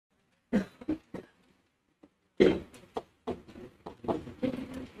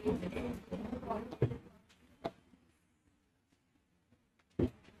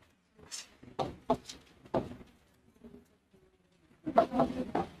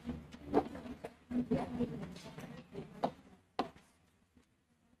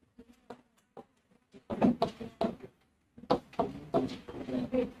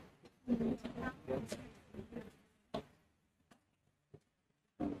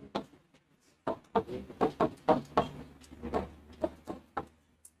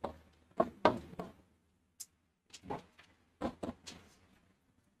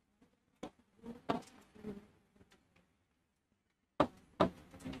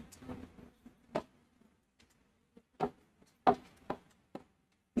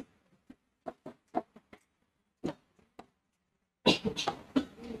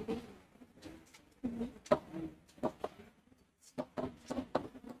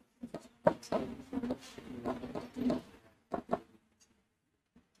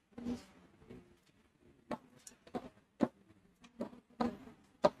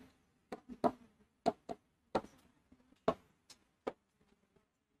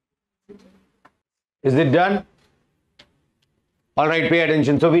Is it done? All right, pay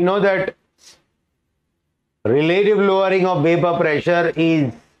attention. So we know that relative lowering of vapor pressure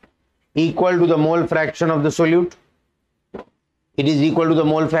is equal to the mole fraction of the solute. It is equal to the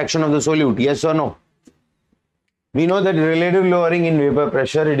mole fraction of the solute. Yes or no? We know that relative lowering in vapor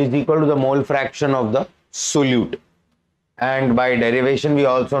pressure, it is equal to the mole fraction of the solute. And by derivation, we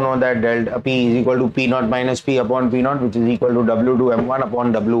also know that delta P is equal to P naught minus P upon P naught, which is equal to W2 M1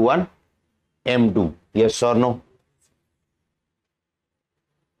 upon W1 M2. Yes or no?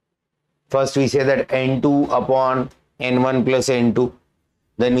 First we say that N2 upon N1 plus N2.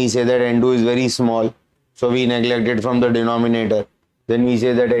 Then we say that N2 is very small, so we neglect it from the denominator. Then we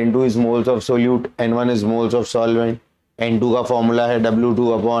say that N2 is moles of solute, N1 is moles of solvent. N2 का formula है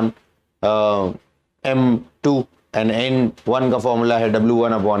W2 upon M2 and N1 का formula है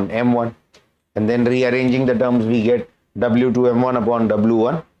W1 upon M1. And then rearranging the terms we get W2 M1 upon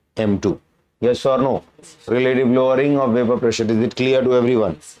W1 M2. Yes or no? Relative lowering of vapor pressure. Is it clear to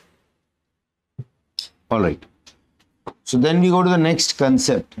everyone? All right. So then we go to the next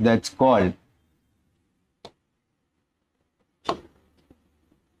concept, that's called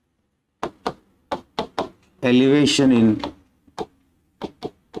elevation in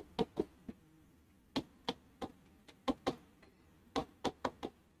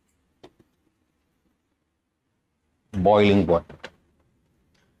boiling point.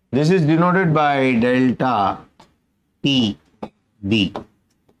 This is denoted by delta PB.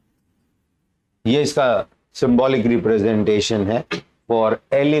 ये इसका symbolic representation है for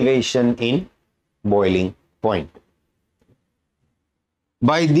elevation in boiling point.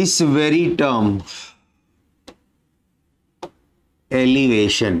 By this very term,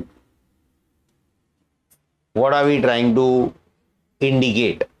 elevation, what are we trying to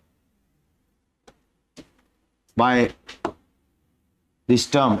indicate? By this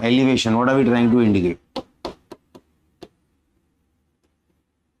term, elevation, what are we trying to indicate?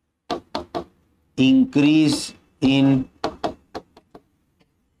 Increase in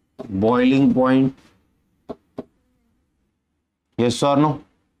boiling point. Yes or no?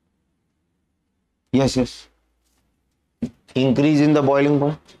 Yes, yes. Increase in the boiling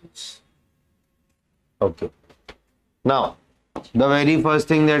point. Okay. Now, the very first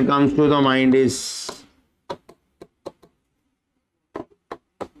thing that comes to the mind is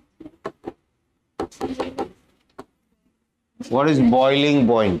what is boiling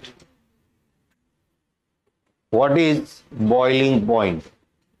point? What is boiling point?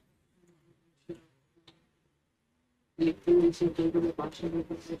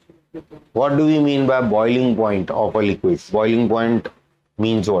 What do we mean by boiling point of a liquid? Boiling point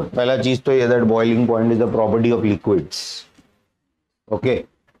means what? पहला चीज तो ये that boiling point is the property of liquids. Okay.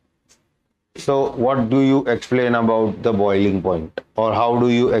 So what do you explain about the boiling point, or how do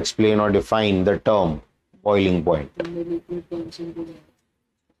you explain or define the term boiling point?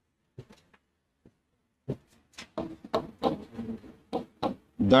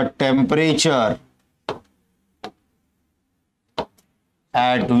 The temperature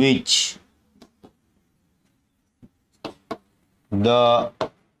at which the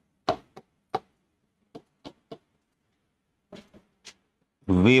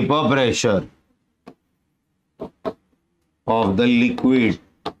vapor pressure of the liquid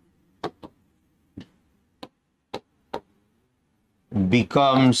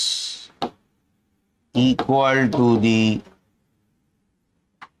becomes equal to the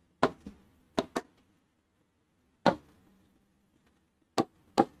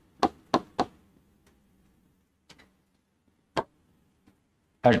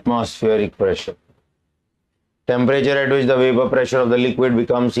atmospheric pressure. Temperature at which the vapor pressure of the liquid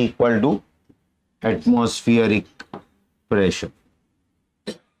becomes equal to atmospheric pressure.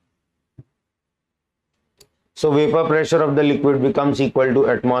 So vapor pressure of the liquid becomes equal to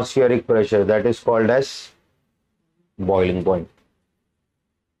atmospheric pressure. That is called as boiling point.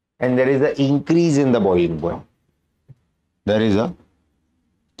 And there is an increase in the boiling point. There is a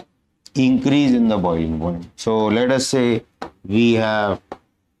increase in the boiling point. So let us say we have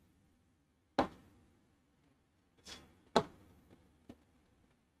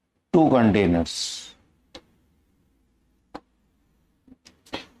two containers.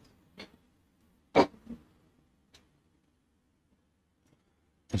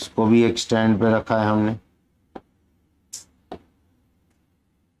 इसको भी एक stand पे रखा है हमने.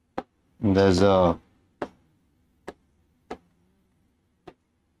 There's a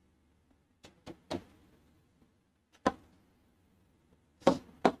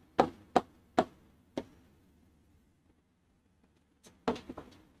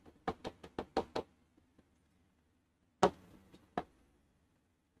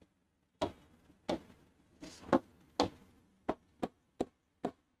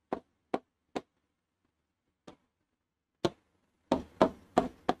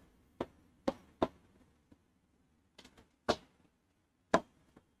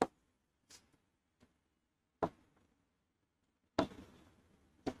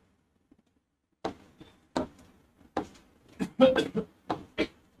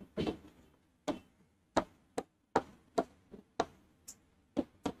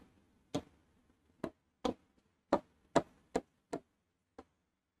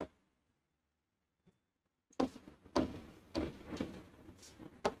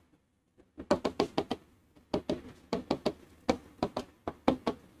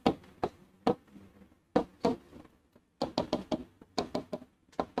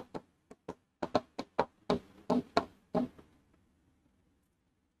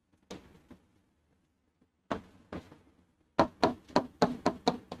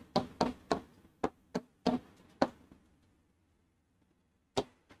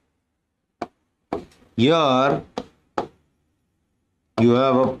here you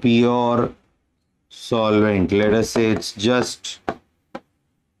have a pure solvent. Let us say it's just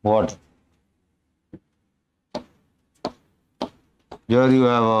water. Here you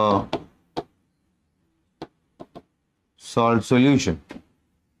have a salt solution.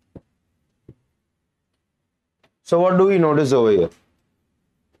 So what do we notice over here?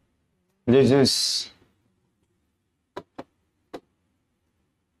 This is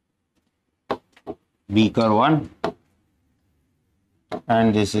beaker 1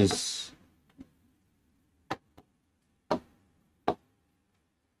 and this is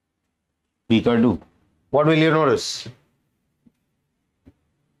beaker 2. What will you notice?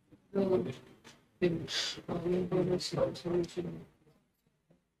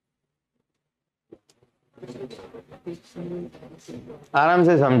 आराम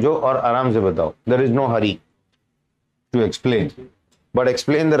से समझो और आराम से बताओ. There is no hurry to explain, but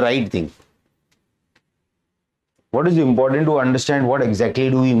explain the right thing. What is important to understand? What exactly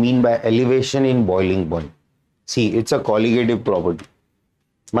do we mean by elevation in boiling point? See, it's a colligative property.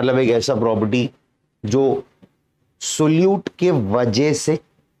 मतलब एक ऐसा property जो solute के वजह से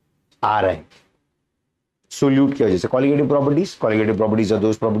आ रहा है. Solute की वजह से. Colligative properties are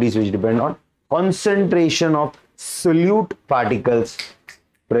those properties which depend on concentration of solute particles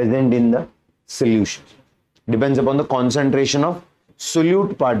present in the solution. Depends upon the concentration of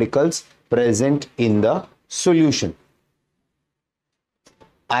solute particles present in the solution.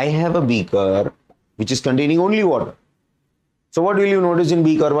 I have a beaker which is containing only water. So what will you notice in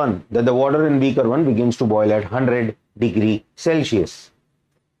beaker 1? That the water in beaker 1 begins to boil at 100 degrees Celsius.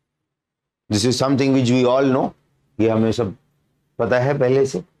 This is something which we all know. ये हमें सब पता है पहले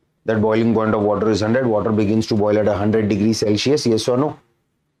से. That boiling point of water is 100. Water begins to boil at 100 degrees Celsius. Yes or no?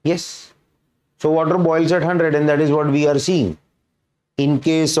 Yes. So water boils at 100 and that is what we are seeing. In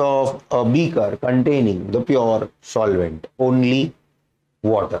case of a beaker containing the pure solvent, only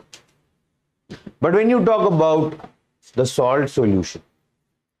water. But when you talk about the salt solution,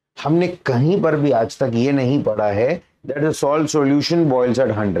 हमने कहीं पर भी आज तक ये नहीं पढ़ा है that a salt solution boils at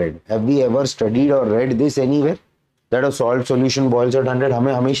 100. Have we ever studied or read this anywhere? That a salt solution boils at 100.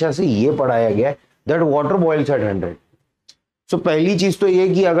 हमें हमेशा से ये पढ़ाया गया that water boils at 100. So पहली चीज तो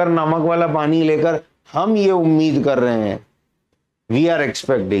ये कि अगर नमक वाला पानी लेकर हम ये उम्मीद कर रहे हैं, we are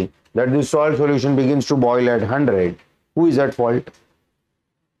expecting that the salt solution begins to boil at 100. Who is at fault?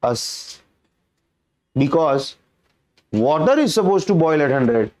 Us. Because water is supposed to boil at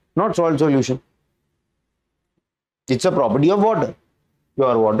 100, not salt solution. It's a property of water.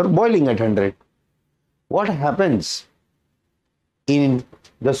 Pure water boiling at 100. What happens in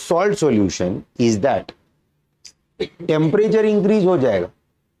the salt solution is that temperature increase हो जाएगा.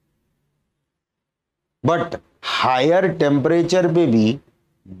 But higher temperature पे भी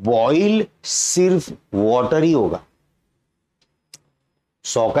boil सिर्फ water ही होगा.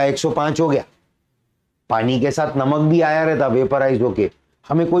 100 का 105 हो गया. पानी के साथ नमक भी आया रहता वेपराइज होके,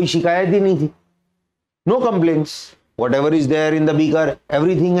 हमें कोई शिकायत ही नहीं थी. No complaints. Whatever is there in the beaker,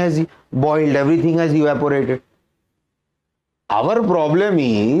 everything has boiled, everything has evaporated. Our problem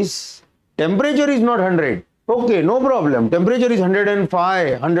is temperature is not 100. Okay, no problem. Temperature is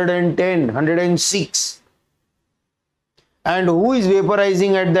 105, 110, 106. And who is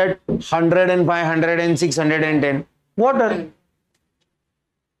vaporizing at that 105, 106, 110? Water.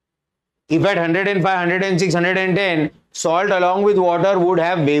 If at 105, 106, 110, salt along with water would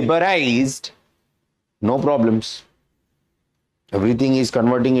have vaporized, no problems. Everything is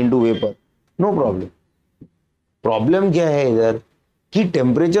converting into vapor. No problem. Problem क्या है इधर कि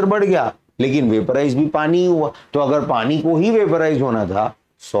temperature बढ़ गया लेकिन vaporise भी पानी हुआ. तो अगर पानी को ही वेपराइज होना था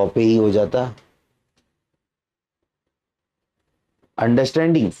 100 पे ही हो जाता.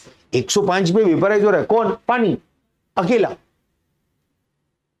 अंडरस्टैंडिंग. 105 पे वेपराइज हो रहा है कौन? पानी अकेला.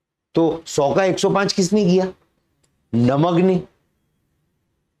 तो 100 का 105 किसने किया? नमक ने.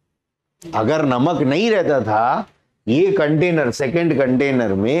 अगर नमक नहीं रहता था ये कंटेनर, सेकंड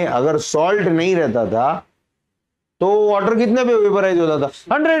कंटेनर में अगर सॉल्ट नहीं रहता था तो वाटर कितने पे वेपराइज होता था?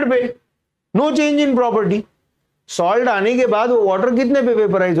 100 पे. No change in property. Salt आने के बाद वो वाटर कितने पे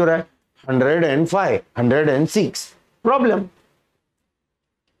वेपराइज हो रहा है? 105, 106. Problem.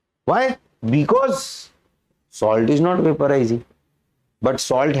 Why? Because salt is not वेपराइजिंग, but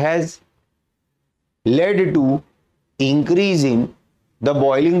salt has led to increase in the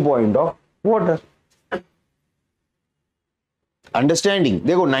boiling point of water. Understanding.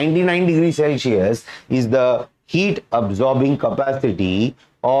 देखो 99 degree Celsius is the heat absorbing capacity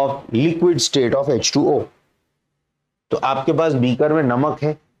of liquid state of H2O. तो आपके पास beaker में नमक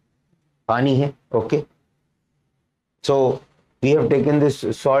है, पानी है. Okay. So we have taken this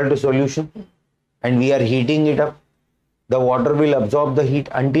salt solution and we are heating it up. The water will absorb the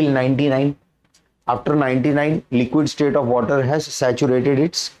heat until 99. After 99, liquid state of water has saturated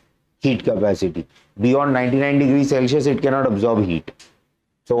its heat capacity. Beyond 99 degrees Celsius, it cannot absorb heat.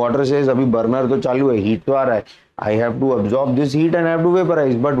 So water says, अभी burner तो चालू है, heat तो आ रहा है. I have to absorb this heat and I have to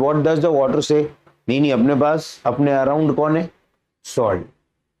vaporize. But what does the water say? नहीं, अपने पास, अपने around कौन है? Salt.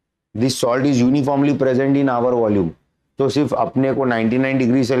 This salt is uniformly present in our volume. तो सिर्फ अपने को 99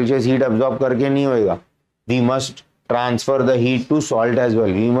 degree Celsius heat absorb करके नहीं होएगा. We must transfer the heat to salt as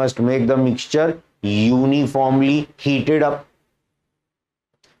well. We must make the mixture uniformly heated up.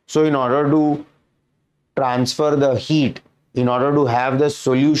 So in order to transfer the heat, in order to have the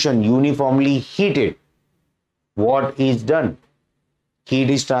solution uniformly heated, what is done? Heat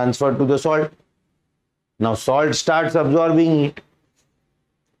is transferred to the salt. Now salt starts absorbing heat.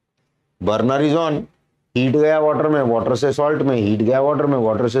 Burner is on. Heat गया water में, water से salt में, heat गया water में,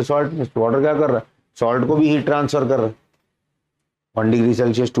 water से salt में. Water क्या कर रहा है? सॉल्ट को भी हीट ट्रांसफर कर रहा है. 1 degree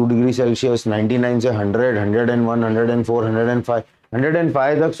Celsius, 2 degree Celsius, 99 से 100, 101, 104, 105.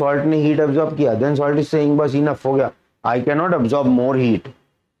 105 तक सॉल्ट ने हीट अब्सॉर्ब किया. देन सॉल्ट इज सेइंग बस इनफ हो गया. I can not absorb more heat.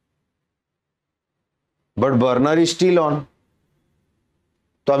 But burner is still on.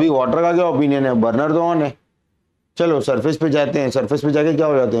 तो अभी वाटर का क्या ओपिनियन है? बर्नर तो ऑन है. चलो सरफेस पे जाते हैं. सरफेस पे जाके क्या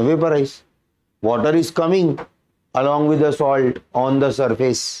हो जाते हैं? Vaporise. Water is coming along with the salt on the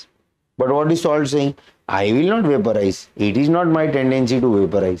surface. But what is salt saying? I will not vaporize. It is not my tendency to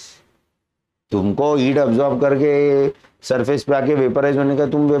vaporize. तुमको हीट अब्सॉर्ब करके सरफेस पे आके वेपराइज होने का,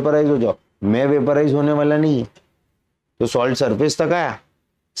 तुम vaporise हो जाओ. मैं वेपराइज होने वाला नहीं है. तो सॉल्ट सरफेस तक आया.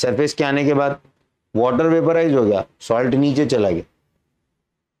 सरफेस के आने के बाद वाटर वेपराइज हो गया, सॉल्ट नीचे चला गया.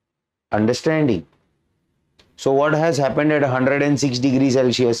 Understanding. So what has happened at 106 degrees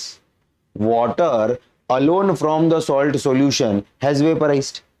Celsius? Water alone from the salt solution has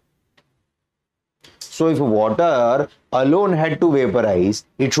vaporized. So if water alone had to vaporize,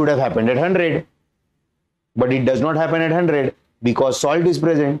 it should have happened at 100. But it does not happen at 100 because salt is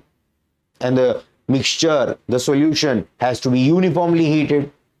present and the mixture, the solution has to be uniformly heated.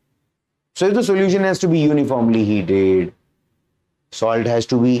 So if the solution has to be uniformly heated, salt has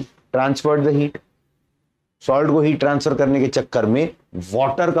to be transferred the heat. Salt को heat transfer करने के चक्कर में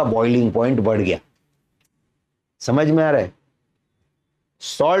water का boiling point बढ़ गया. समझ में आ रहा है?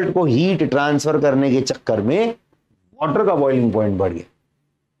 सॉल्ट को हीट ट्रांसफर करने के चक्कर में वाटर का बॉइलिंग पॉइंट बढ़ गया.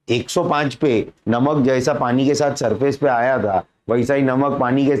 105 पे नमक जैसा पानी के साथ सरफेस पे आया था वैसा ही नमक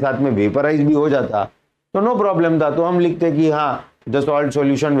पानी के साथ में वेपराइज भी हो जाता तो नो प्रॉब्लम था. तो हम लिखते कि हाँ, the salt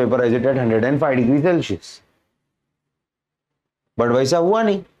solution वेपराइज्ड eight 105 degree Celsius. But वैसा हुआ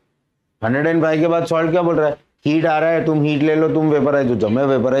नहीं. 105 के बाद सॉल्ट क्या बोल रहा है? हीट आ रहा है, तुम हीट ले लो, तुम वेपराइज हो जाओ. मैं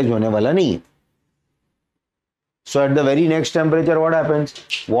वेपराइज होने वाला नहीं है. सो at the very next temperature what happens?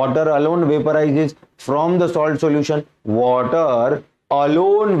 Water alone वेपराइजेस from the salt solution. Water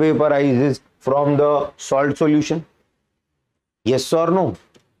alone वेपराइजेस from the salt solution. Yes और नो?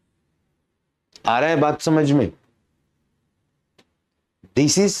 आ रहा है बात समझ में?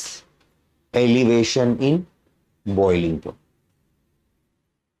 This is elevation in boiling point.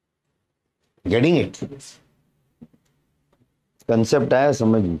 Getting it? Concept आया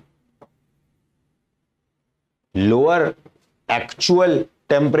समझ में? लोअर एक्चुअल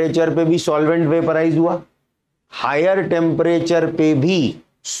टेम्परेचर पे भी सॉल्वेंट वेपराइज हुआ, हायर टेम्परेचर पे भी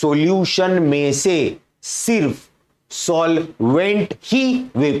सॉल्यूशन में से सिर्फ सॉल्वेंट ही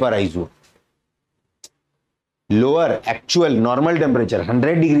वेपराइज हुआ. Lower actual normal temperature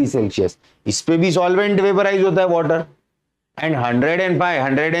 100 degree Celsius, इस पे भी सॉल्वेंट वेपराइज होता है वाटर. एंड 105,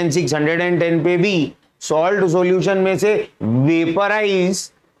 106, 110 पे भी सॉल्ट सॉल्यूशन में से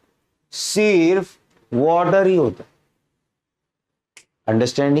वेपराइज सिर्फ वाटर ही होता है.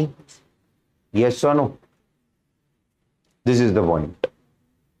 अंडरस्टैंडिंग? यस और no? This is the point.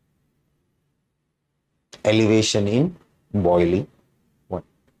 Elevation in boiling point.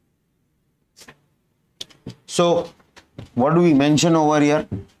 So what do we mention over here?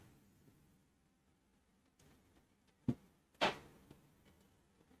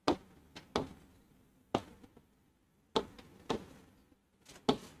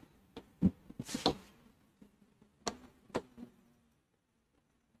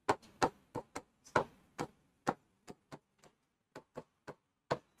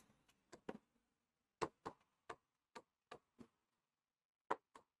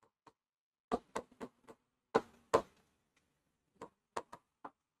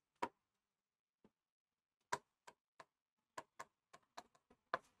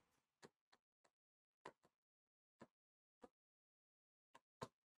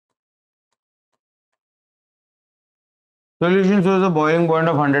 Solution shows a boiling point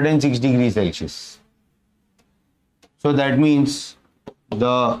of 106 degrees Celsius. So that means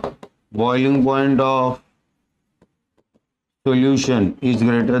the boiling point of solution is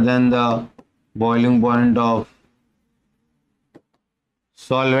greater than the boiling point of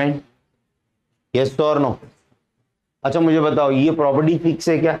solvent. Yes or no? अच्छा मुझे बताओ, ये property fix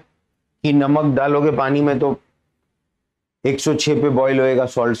है क्या कि नमक डालोगे पानी में तो 106 पे बॉईल होएगा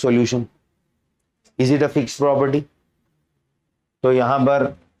salt solution? Is it a fix property? तो यहां पर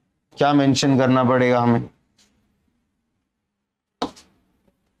क्या मेंशन करना पड़ेगा हमें?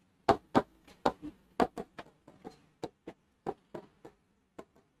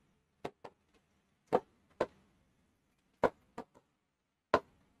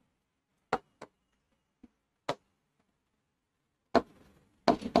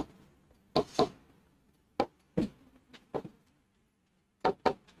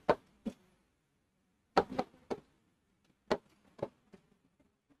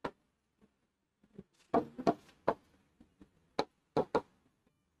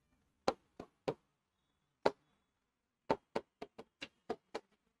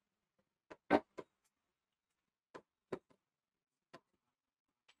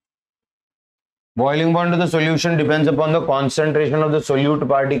 Boiling point of the solution depends upon the concentration of the solute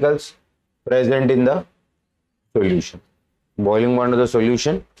particles present in the solution. Boiling point of the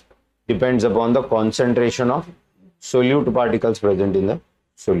solution depends upon the concentration of solute particles present in the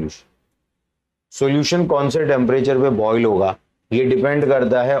solution. Solution कौन से temperature पे boil होगा ये depend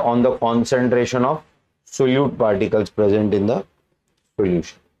करता है on the concentration of solute particles present in the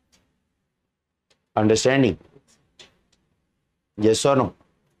solution. Understanding? Yes or no?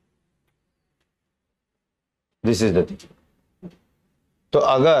 This is the thing. तो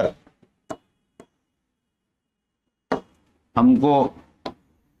अगर हमको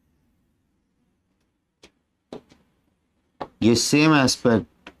ये सेम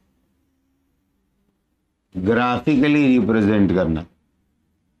एस्पेक्ट ग्राफिकली रिप्रेजेंट करना,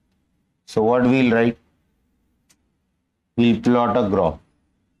 so what we'll write? We'll plot a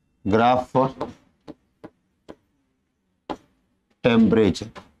graph for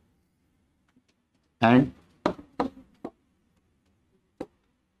temperature and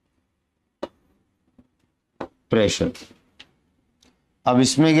pressure. अब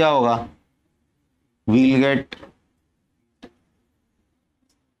इसमें क्या होगा? We'll get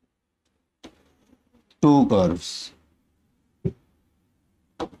two curves.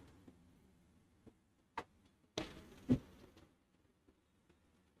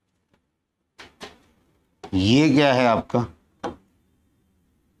 ये क्या है आपका?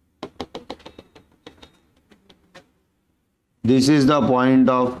 This is the point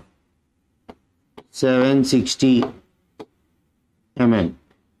of 760 mm.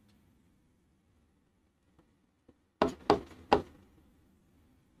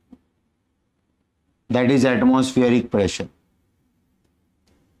 That is atmospheric pressure.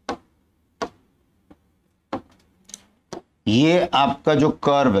 ये आपका जो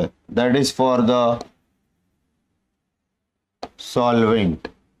कर्व है that is for the solvent,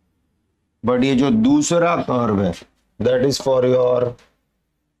 but ये जो दूसरा कर्व है that is for your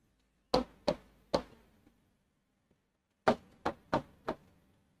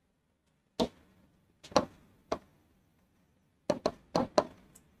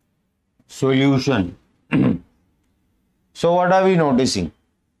solution. So what are we noticing?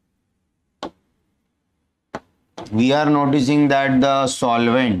 We are noticing that the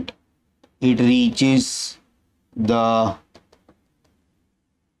solvent, it reaches the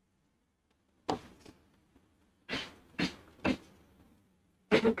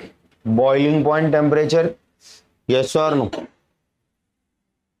boiling point temperature, yes or no?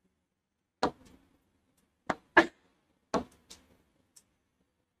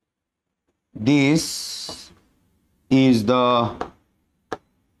 This is the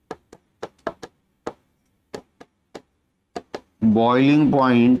boiling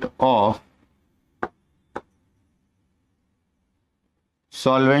point of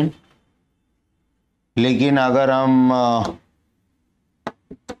solvent. लेकिन अगर हम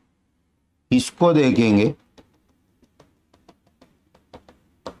इसको देखेंगे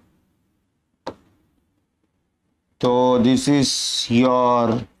तो this is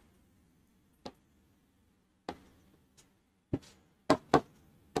your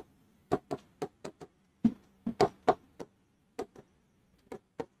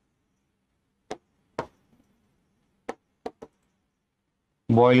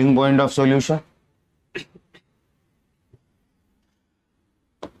boiling point of solution.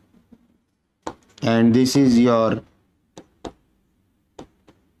 And this is your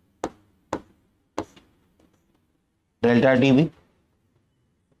delta TB.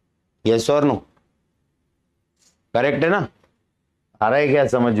 Yes or no? Correct है ना? आ रहा है क्या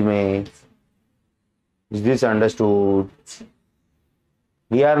समझ में? Is this understood?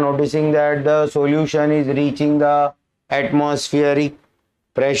 We are noticing that the solution is reaching the atmospheric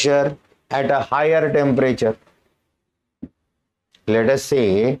pressure at a higher temperature. Let us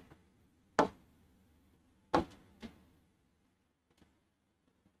say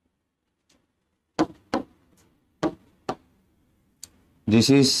this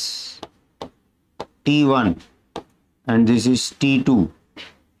is T1 and this is T2.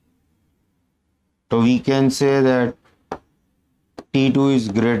 So we can say that T2 is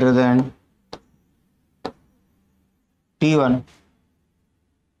greater than T1.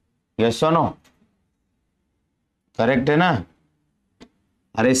 Yes और no? Correct है ना?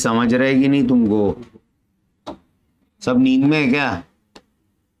 अरे समझ रहे कि नहीं तुमको? सब नींद में है क्या?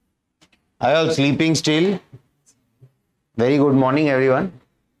 I R sleeping still? Very good morning everyone,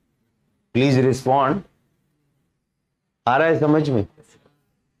 please respond. आ रहा है समझ में?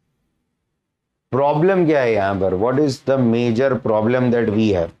 प्रॉब्लम क्या है यहां पर? What is the major problem that we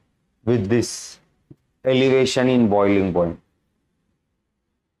have with this elevation in boiling point?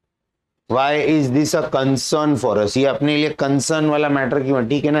 Why is this a concern for us? ये अपने लिए कंसर्न वाला मैटर क्यों है?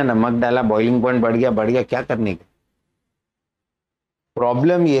 ठीक है ना, नमक डाला, बॉइलिंग पॉइंट बढ़ गया, क्या करने का?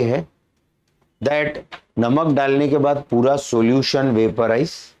 प्रॉब्लम ये है दैट नमक डालने के बाद पूरा सॉल्यूशन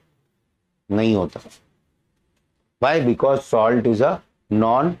वेपराइज नहीं होता. Why? Because salt is a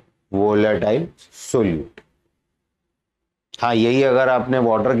non volatile solute. हाँ, यही अगर आपने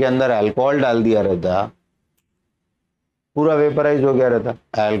वाटर के अंदर अल्कोहल डाल दिया रहता पूरा वेपराइज हो गया रहता.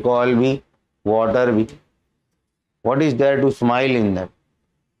 अल्कोहल भी, वाटर भी. What is there to smile in that?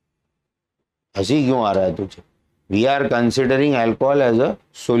 हंसी क्यों आ रहा है तुझे? We are considering alcohol as a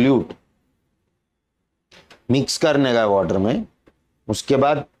solute. Mix करने का वाटर में, उसके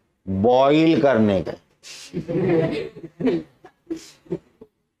बाद बॉइल करने का.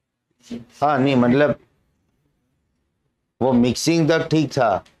 हाँ नहीं, मतलब वो मिक्सिंग तक ठीक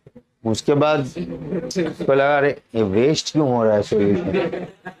था, उसके बाद उसको लगा अरे ये वेस्ट क्यों हो रहा है सॉल्यूशन.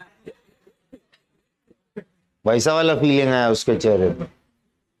 वैसा वाला फीलिंग आया उसके चेहरे पे.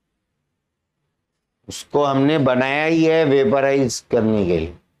 उसको हमने बनाया ही है वेपराइज करने के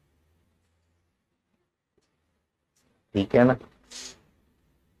लिए. ठीक है ना?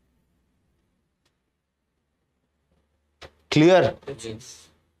 Clear?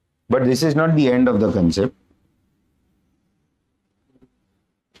 But this is not the end of the concept.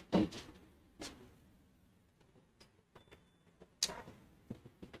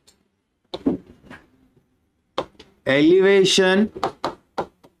 Elevation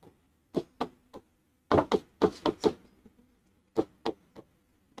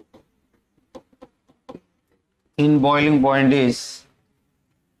in boiling point is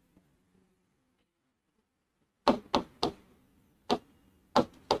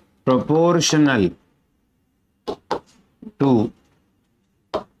proportional to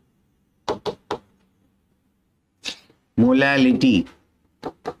molality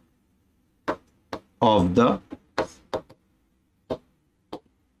of the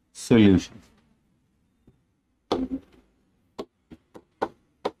solution.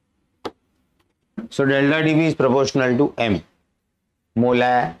 So delta dV is proportional to m,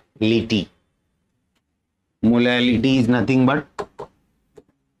 molality. Molality is nothing but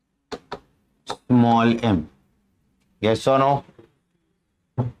small m. Yes or no?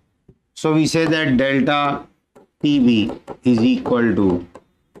 So we say that delta Pv is equal to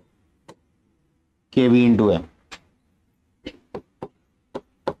Kv into m.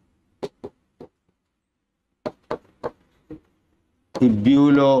 The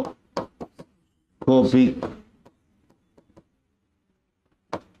buloscopic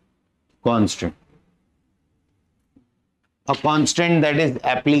constant. A constant that is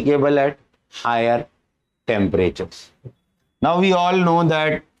applicable at higher temperatures. Now we all know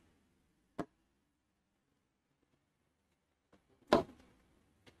that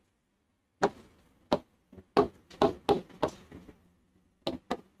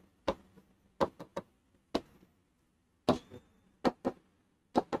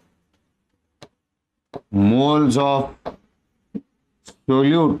moles of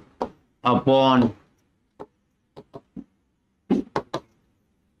solute upon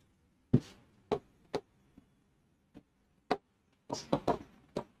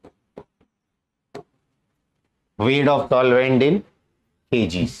weight of solvent in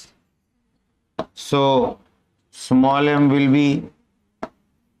kgs. So small m will be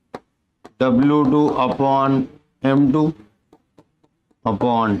W2 upon M2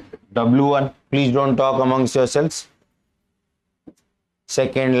 upon W1. Please don't talk amongst yourselves.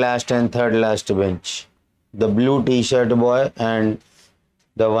 Second last and third last bench. The blue t-shirt boy and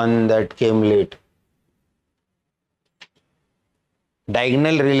the one that came late.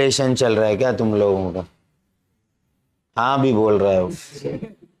 Diagonal relation चल रहा है क्या तुम लोगों का? हाँ भी बोल रहा है वो.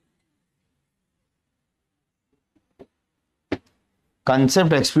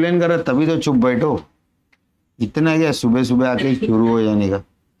 कंसेप्ट एक्सप्लेन कर रहा तभी तो चुप बैठो. इतना क्या सुबह सुबह आके शुरू हो जाने का.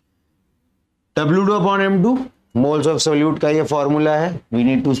 W2 upon M2 moles of solute का ये फॉर्मूला है. We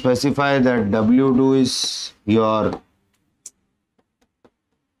need to specify that W2 is your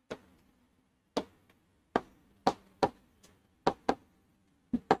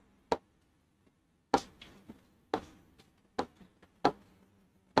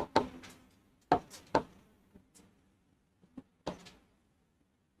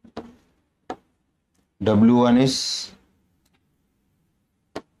W1 is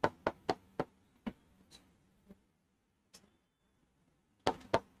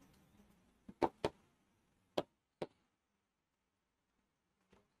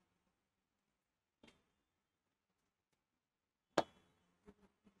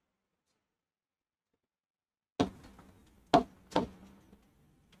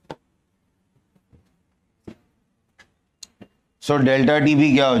delta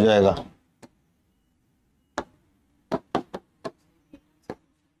TB क्या हो जाएगा?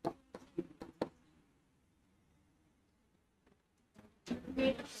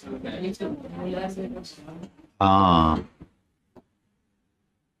 हाँ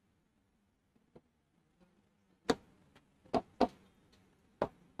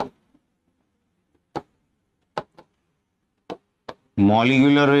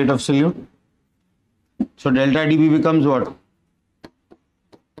molecular weight of solute. So delta dB becomes what?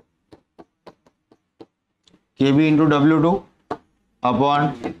 Kb into W2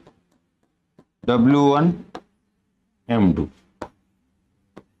 upon W1 M2.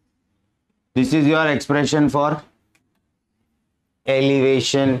 This is your expression for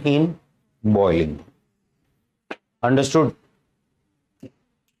elevation in boiling. Understood?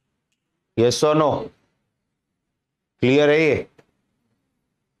 Yes or no? Clear है ये?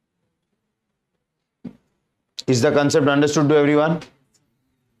 Is the concept understood to everyone?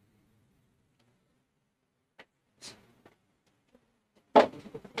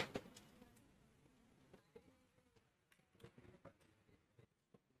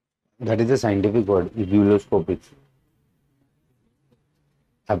 That is a scientific word, ebuloscopic.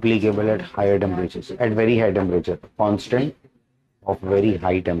 Applicable at higher temperatures, at very high temperature, constant of very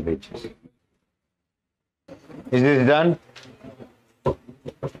high temperatures. Is this done?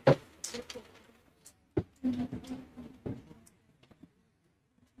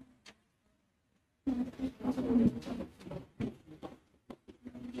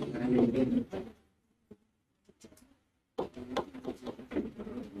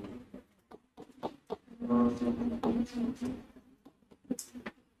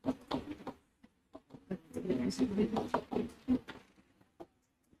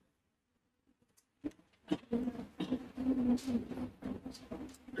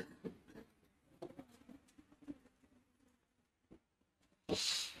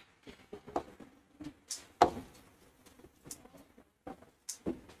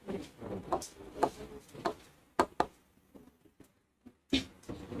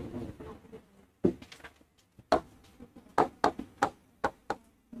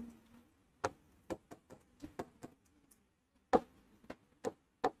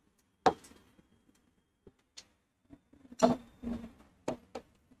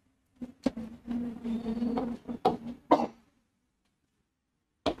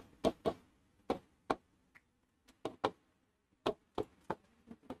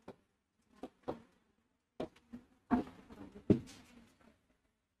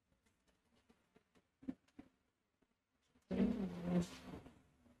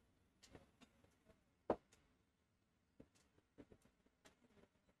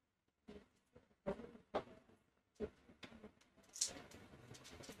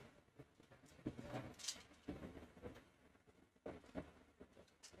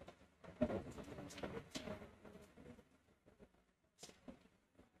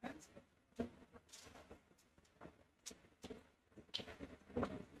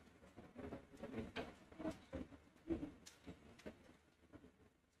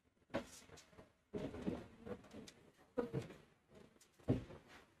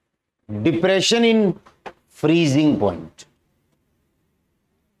 Depression in freezing point.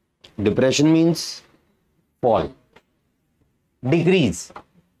 Depression means fall, decrease.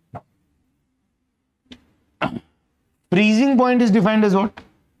 Freezing point is defined as what?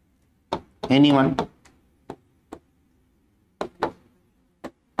 Anyone?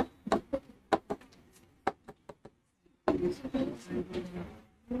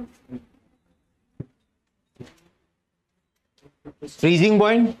 Freezing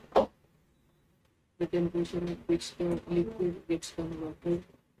point? The temperature at which the liquid gets converted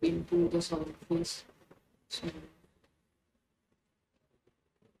into the solid phase. So,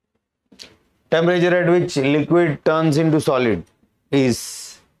 Temperature at which liquid turns into solid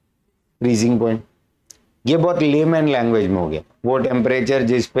is freezing point. ये बहुत layman language में हो गया. वो temperature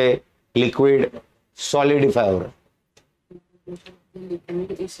जिस पे liquid solidify हो रहा है. the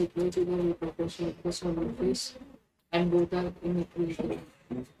liquid is equal to the vapor pressure of the solid phase and both are in equilibrium.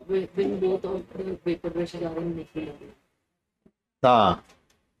 When both of the vapor pressure are in equilibrium. हाँ,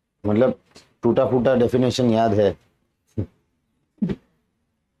 मतलब टूटा फूटा डेफिनेशन याद है.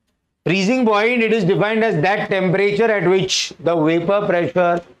 Freezing point, it is defined as that temperature at which the vapor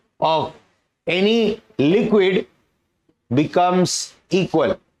pressure of any liquid becomes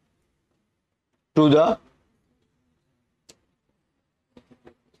equal to the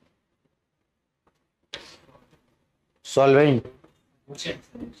solvent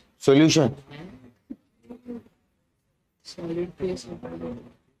solution. Solid phase.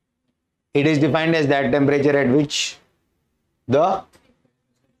 It is defined as that temperature at which the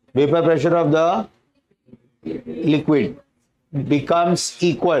vapor pressure of the liquid becomes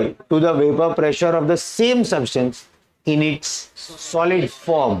equal to the vapor pressure of the same substance in its solid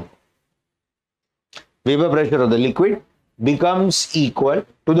form. Vapor pressure of the liquid becomes equal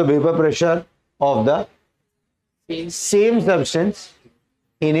to the vapor pressure of the same substance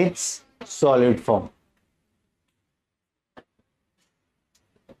in its solid form.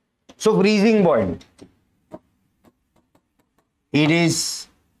 So freezing point, it is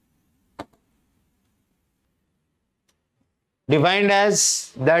defined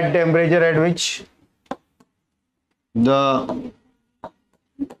as that temperature at which the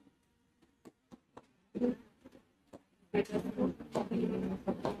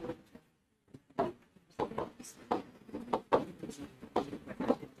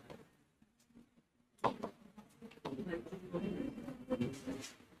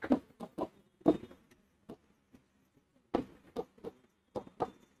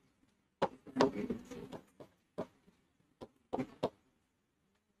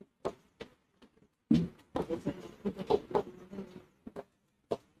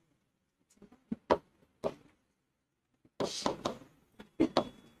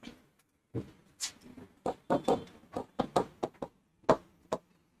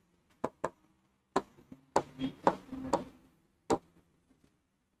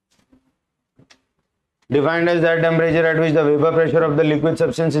defined as that temperature at which the vapor pressure of the liquid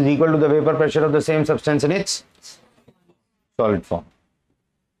substance is equal to the vapor pressure of the same substance in its solid form.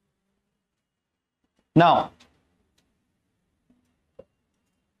 Now,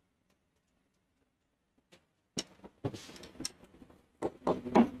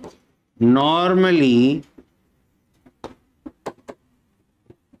 normally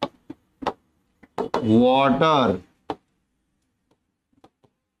water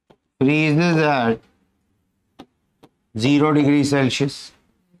freezes at 0 degree Celsius,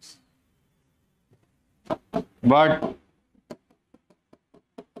 but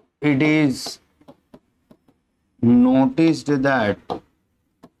it is noticed that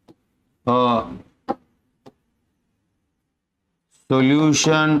a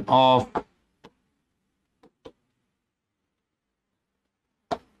solution of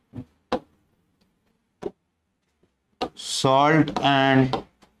salt and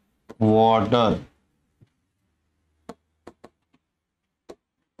water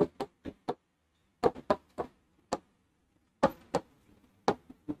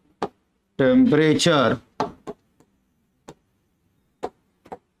temperature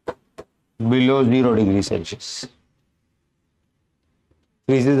below 0 degree Celsius.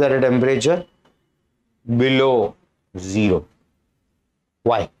 Freezes at a temperature below 0.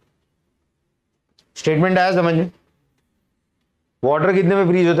 Why? Statement आया समझ में? Water कितने में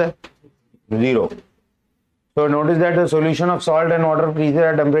freeze होता है? 0. So notice that the solution of salt and water freezes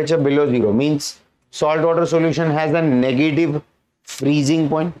at temperature below 0 means salt water solution has a negative freezing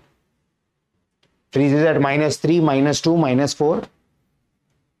point. Freezes at -3, -2, -4.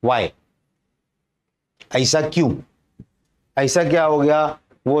 Why? ऐसा क्यों? ऐसा क्या हो गया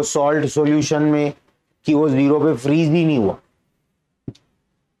वो सॉल्ट सॉल्यूशन में कि वो 0 पे फ्रीज ही नहीं हुआ?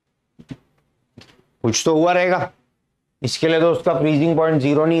 कुछ तो हुआ रहेगा. इसके लिए तो उसका फ्रीजिंग पॉइंट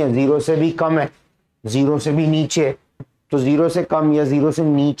 0 नहीं है, 0 से भी कम है, 0 से भी नीचे. तो 0 से कम या 0 से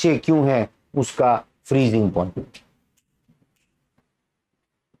नीचे क्यों है उसका फ्रीजिंग पॉइंट?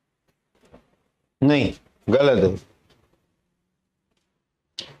 नहीं, गलत है.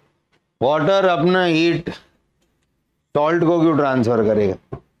 वाटर अपना हीट सॉल्ट को क्यों ट्रांसफर करेगा?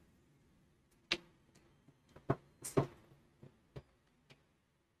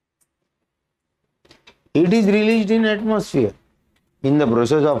 It is released in atmosphere. In the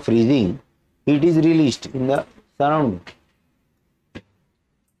process of freezing, it is released in the surrounding.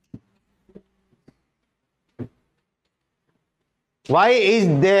 Why is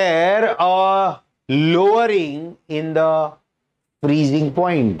there a lowering in the freezing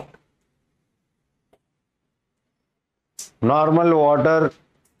point? Normal water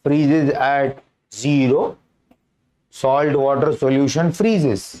freezes at 0. Salt water solution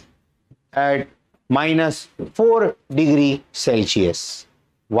freezes at -4 degree Celsius.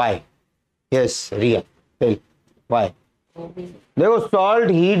 Why? Yes, Riya, tell why? देखो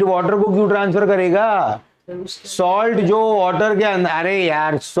salt heat water को क्यों transfer करेगा? Salt जो water के अंदर, अरे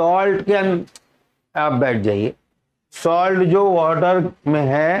यार salt के अंदर आप बैठ जाइए. सॉल्ट जो वाटर में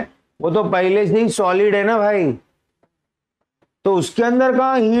है वो तो पहले से ही सॉलिड है ना भाई, तो उसके अंदर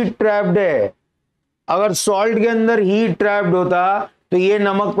कहाँ हीट ट्रैप्ड है? अगर सॉल्ट के अंदर हीट ट्रैप्ड होता तो ये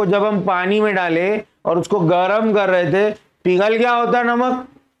नमक को जब हम पानी में डाले और उसको गर्म कर रहे थे, पिघल क्या होता नमक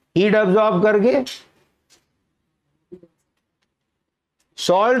हीट अब्सॉर्ब करके?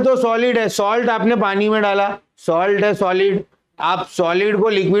 सॉल्ट तो सॉलिड है, सॉल्ट आपने पानी में डाला, सॉल्ट है सॉलिड, आप सॉलिड को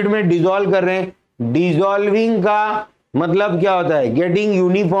लिक्विड में डिसॉल्व कर रहे हैं. डिसॉल्विंग का मतलब क्या होता है? Getting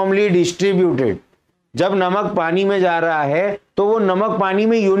uniformly distributed. जब नमक पानी में जा रहा है तो वो नमक पानी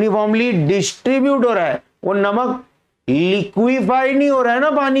में यूनिफॉर्मली डिस्ट्रीब्यूट हो रहा है, वो नमक लिक्विफाई नहीं हो रहा है ना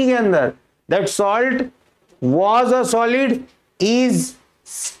पानी के अंदर. That salt was a solid, is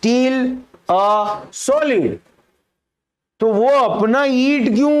still a solid. तो वो अपना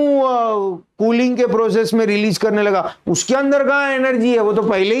हीट क्यों कूलिंग के प्रोसेस में रिलीज करने लगा? उसके अंदर कहाँ एनर्जी है? वो तो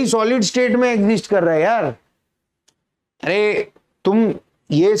पहले ही सॉलिड स्टेट में एग्जिस्ट कर रहा है यार. अरे तुम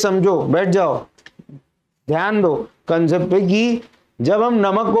ये समझो, बैठ जाओ, ध्यान दो कंसेप्ट पे कि जब हम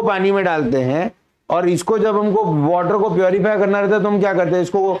नमक को पानी में डालते हैं और इसको जब हमको वाटर को प्योरीफाई करना रहता है तो हम क्या करते हैं?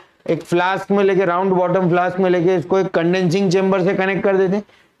 इसको एक फ्लास्क में लेके, राउंड बॉटम फ्लास्क में लेके इसको एक कंडेंसिंग चेंबर से कनेक्ट कर देते हैं.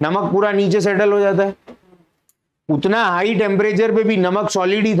 नमक पूरा नीचे सेटल हो जाता है. उतना हाई टेम्परेचर पे भी नमक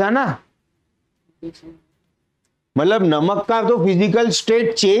सॉलिड ही था ना. मतलब नमक का तो फिजिकल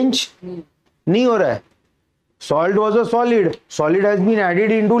स्टेट चेंज नहीं हो रहा है. Salt was a solid. Solid has been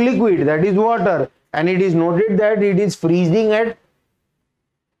added into liquid, that is water, and it is noted that it is freezing at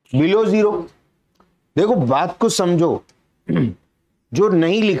below 0. देखो बात को समझो, जो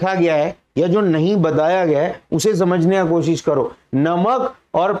नहीं लिखा गया है या जो नहीं बताया गया है उसे समझने की कोशिश करो. नमक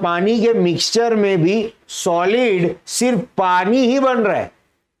और पानी के मिक्सचर में भी सॉलिड सिर्फ पानी ही बन रहा है,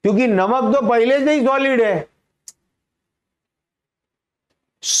 क्योंकि नमक तो पहले से ही सॉलिड है.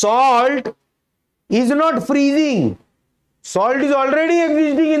 Salt is not freezing. Salt is already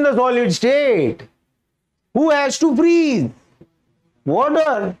existing in the solid state. Who has to freeze?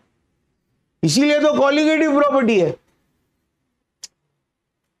 Water. इसीलिए तो colligative प्रॉपर्टी है.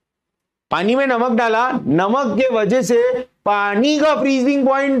 पानी में नमक डाला, नमक के वजह से पानी का फ्रीजिंग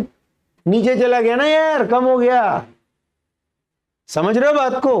पॉइंट नीचे चला गया ना यार, कम हो गया। समझ रहे हो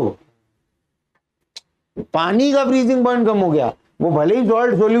बात को? पानी का फ्रीजिंग पॉइंट कम हो गया। वो भले ही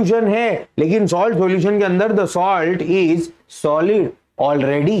सॉल्ट सॉल्यूशन है, लेकिन सॉल्ट सॉल्यूशन के अंदर the salt is solid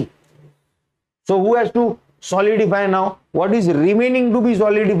already. So who has to solidify now? What is remaining to be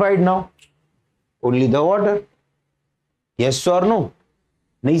solidified now? Only the water. Yes और नो?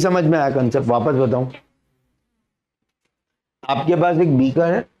 नहीं समझ में आया कंसेप्ट? वापस बताऊं। आपके पास एक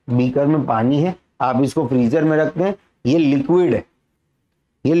बीकर है, बीकर में पानी है, आप इसको फ्रीजर में रखते हैं, ये लिक्विड है,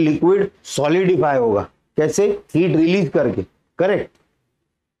 ये लिक्विड सॉलिडिफाई होगा कैसे? हीट रिलीज करके, करेक्ट?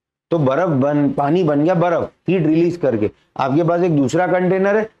 तो पानी बन गया बर्फ, हीट रिलीज करके। आपके पास एक दूसरा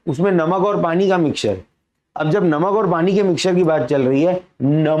कंटेनर है, उसमें नमक और पानी का मिक्सचर है। अब जब नमक और पानी के मिक्सचर की बात चल रही है,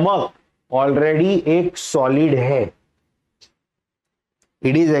 नमक ऑलरेडी एक सॉलिड है,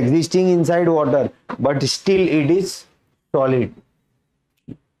 it is existing inside water, but still it is solid.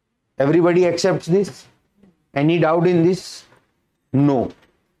 Everybody accepts this? Any doubt in this? No.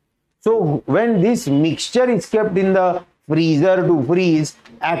 So when this mixture is kept in the freezer to freeze,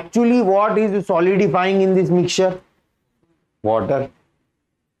 actually what is solidifying in this mixture? Water.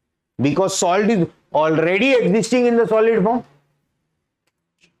 Because salt is already existing in the solid form.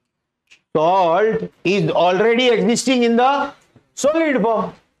 Salt is already existing in the solid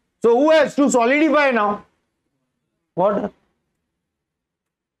form. So who has to solidify now? Water.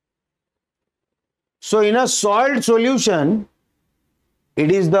 So in a salt solution,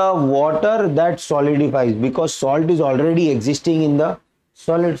 it is the water that solidifies, because salt is already existing in the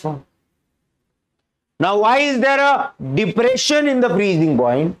solid form. Now why is there a depression in the freezing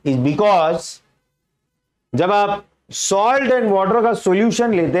point? Is because जब आप salt and water का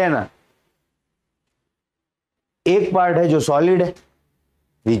solution लेते हैं ना, एक part है जो solid है,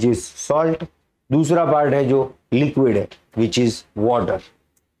 which is salt, दूसरा पार्ट है जो liquid है, which is water.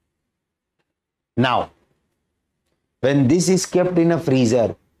 Now, when this is kept in a freezer,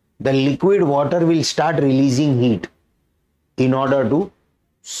 the liquid water will start releasing heat in order to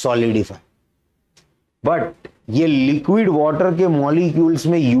solidify. But ये liquid water के molecules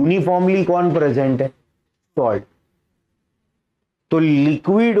में uniformly कौन present है? Salt. तो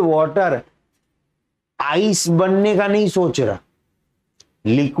liquid water ice बनने का नहीं सोच रहा.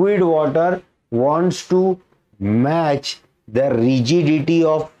 Liquid water wants to match the rigidity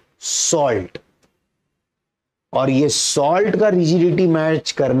of salt. और ये सॉल्ट का रिजिडिटी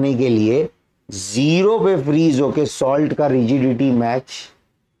मैच करने के लिए जीरो पे फ्रीज होके सॉल्ट का रिजिडिटी मैच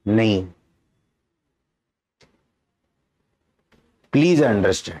नहीं। Please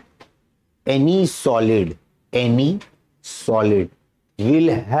understand, any solid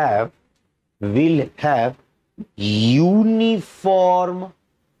will have uniform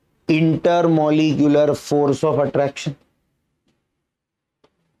intermolecular force of attraction.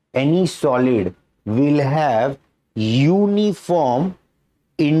 Any solid will have uniform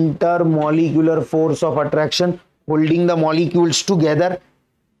intermolecular force of attraction holding the molecules together.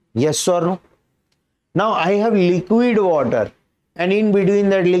 Yes or no? Now I have liquid water, and in between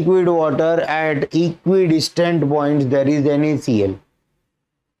that liquid water at equidistant points there is NaCl,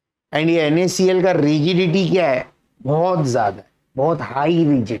 and ये NaCl का rigidity क्या है? बहुत ज्यादा है, बहुत high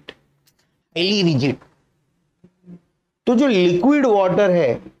rigid, highly rigid. तो जो लिक्विड वाटर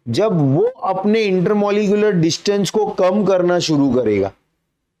है, जब वो अपने इंटरमोलिकुलर डिस्टेंस को कम करना शुरू करेगा,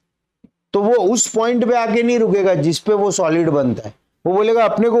 तो वो उस पॉइंट पे आके नहीं रुकेगा जिस पे वो सॉलिड बनता है। वो बोलेगा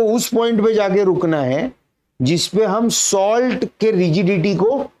अपने को उस पॉइंट पे जाके रुकना है जिस पे हम सॉल्ट के रिजिडिटी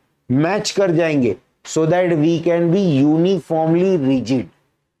को मैच कर जाएंगे, so that we can be uniformly rigid.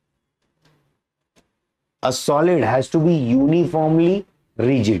 A solid has to be uniformly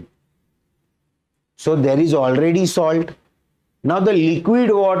rigid. So there is already salt. Now the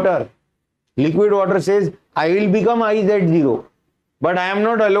liquid water says I will become iZ0, but I am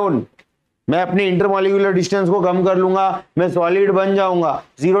not alone. मैं अपने intermolecular distance को कम कर लूंगा, मैं solid बन जाऊंगा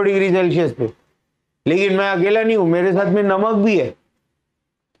 0 degree Celsius पे, लेकिन मैं अकेला नहीं हूं, मेरे साथ में नमक भी है।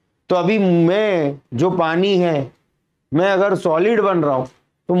 तो अभी मैं जो पानी है, मैं अगर सॉलिड बन रहा हूं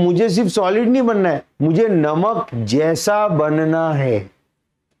तो मुझे सिर्फ सॉलिड नहीं बनना है, मुझे नमक जैसा बनना है।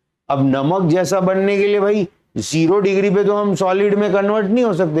 अब नमक जैसा बनने के लिए भाई 0 डिग्री पे तो हम सॉलिड में कन्वर्ट नहीं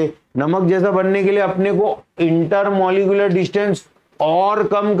हो सकते। नमक जैसा बनने के लिए अपने को इंटरमोलिकुलर डिस्टेंस और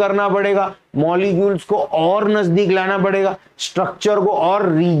कम करना पड़ेगा, मॉलिक्यूल्स को और नजदीक लाना पड़ेगा, स्ट्रक्चर को और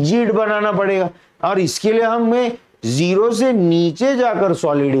रिजिड बनाना पड़ेगा, और इसके लिए हमें 0 से नीचे जाकर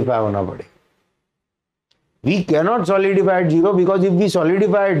सॉलिडिफाई होना पड़ेगा। We cannot solidify at 0, because if we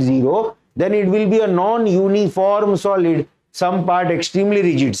solidify at 0, then it will be a non-uniform solid. Some part extremely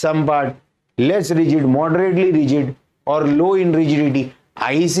rigid, some part less rigid, moderately rigid, or low in rigidity.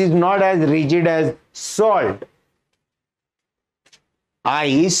 Ice is not as rigid as salt.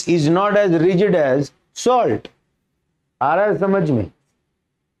 Ice is not as rigid as salt. आ रहा है समझ में?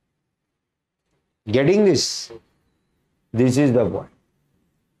 Getting this? This is the point.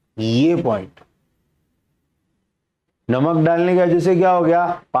 ये point. नमक डालने का जैसे क्या हो गया,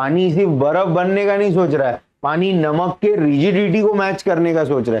 पानी सिर्फ बर्फ बनने का नहीं सोच रहा है, पानी नमक के रिजिडिटी को मैच करने का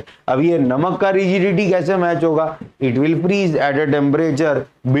सोच रहा है. अब ये नमक का रिजिडिटी कैसे मैच होगा? It will freeze at a temperature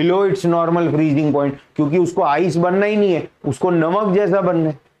below it's normal freezing point, क्योंकि उसको आइस बनना ही नहीं है, उसको नमक जैसा बनना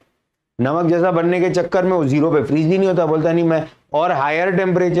है. नमक जैसा बनने के चक्कर में वो जीरो पे फ्रीज ही नहीं होता. बोलता नहीं मैं और हायर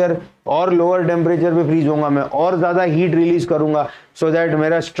टेम्परेचर और लोअर टेम्परेचर पे फ्रीज होऊंगा, मैं और ज्यादा हीट रिलीज करूंगा सो दैट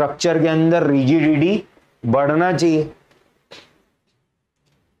मेरा स्ट्रक्चर के अंदर रिजिडिटी बढ़ना चाहिए.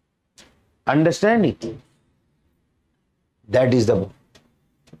 Understanding? That is the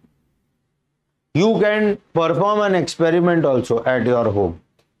point. You can perform an experiment also at your home.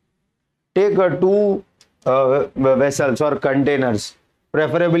 Take two vessels or containers,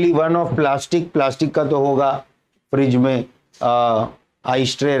 preferably one of plastic. Plastic का तो होगा, फ्रिज में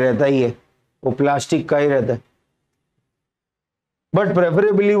आइस ट्रे रहता ही है, वो प्लास्टिक का ही रहता है. बट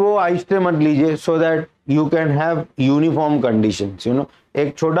प्रेफरेबली वो आइस ट्रे मत लीजिए so that you can have uniform conditions. You know,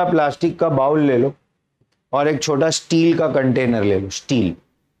 एक छोटा प्लास्टिक का बाउल ले लो और एक छोटा स्टील का कंटेनर ले लो, स्टील,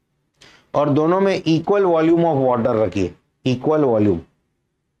 और दोनों में इक्वल वॉल्यूम ऑफ वाटर रखिए, इक्वल वॉल्यूम,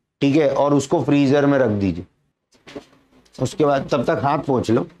 ठीक है, और उसको फ्रीजर में रख दीजिए. उसके बाद तब तक हाथ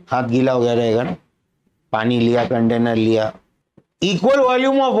पोंछ लो, हाथ गीला हो गया रहेगा ना. पानी लिया, कंटेनर लिया, equal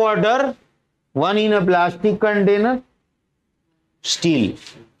volume of water, one in a plastic container, steel,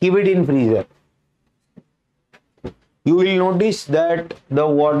 keep it in freezer. You will notice that the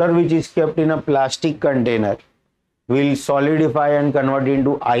water which is kept in a plastic container will solidify and convert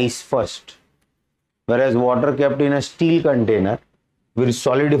into ice first, whereas water kept in a steel container will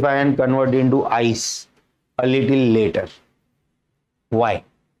solidify and convert into ice a little later. Why?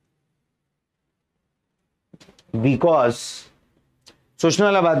 Because सोचने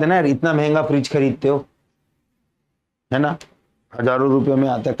वाला बात है ना यार, इतना महंगा fridge खरीदते हो, है ना, हजारों रुपए में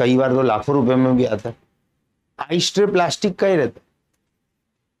आता है, कई बार तो लाखों रुपए में भी आता है. आइस ट्रे प्लास्टिक का ही रहता है,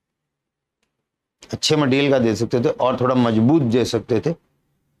 अच्छे मटेरियल का दे सकते थे और थोड़ा मजबूत दे सकते थे,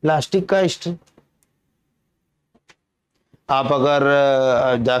 प्लास्टिक का आइस ट्रे. आप अगर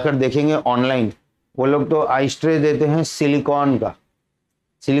जाकर देखेंगे ऑनलाइन, वो लोग तो आइस ट्रे देते हैं सिलिकॉन का.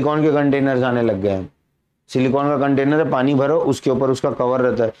 सिलिकॉन के कंटेनर्स आने लग गए हैं. सिलिकॉन का कंटेनर है, पानी भरो, उसके ऊपर उसका कवर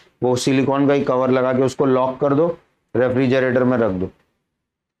रहता है, वो सिलिकॉन का ही कवर लगा के उसको लॉक कर दो, रेफ्रिजरेटर में रख दो,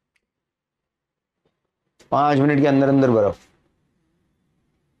 5 मिनट के अंदर अंदर बर्फ.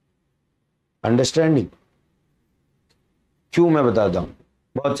 अंडरस्टैंडिंग? क्यों मैं बताता हूं,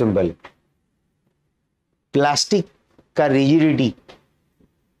 बहुत सिंपल है. प्लास्टिक का रिजिडिटी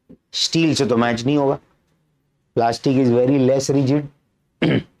स्टील से तो मैच नहीं होगा. Plastic is very less rigid,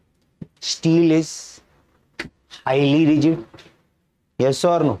 steel is highly rigid. Yes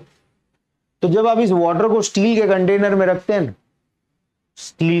और नो? तो जब आप इस वाटर को स्टील के कंटेनर में रखते हैं ना,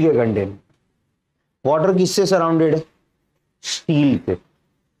 स्टील के कंटेनर, वाटर किससे सराउंडेड है? स्टील से.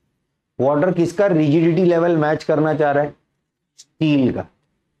 वाटर किसका रिजिडिटी लेवल मैच करना चाह रहा है? स्टील का.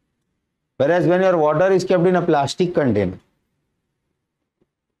 Whereas when your water is kept in a plastic container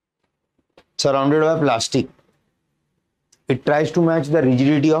surrounded by plastic, it tries to match the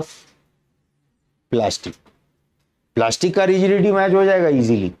rigidity of plastic. Plastic का रिजिडिटी मैच हो जाएगा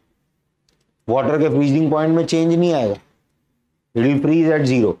इजीली, वाटर के फ्रीजिंग पॉइंट में चेंज नहीं आएगा, it will freeze eight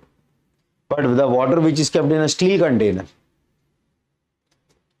zero. But the water which is kept in a steel container,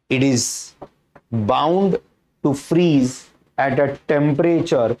 it is bound to freeze at a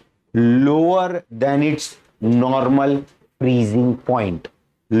temperature lower than its normal freezing point.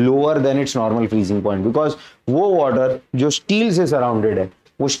 Lower than its normal freezing point, because वो water जो steel से surrounded है,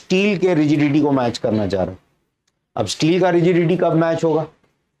 वो steel के rigidity को match करना चाह रहा है. अब steel का rigidity कब match होगा?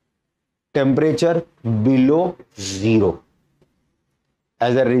 Temperature below zero.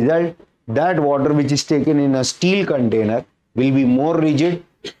 As a result, that water which is taken in a steel container will be more rigid,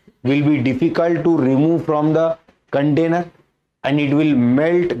 will be difficult to remove from the container, and it will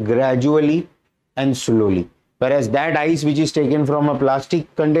melt gradually and slowly. Whereas that ice which is taken from a plastic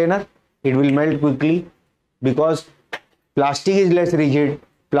container, it will melt quickly, because plastic is less rigid.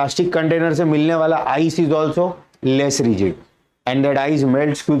 Plastic container से मिलने वाला ice is also less rigid, and that ice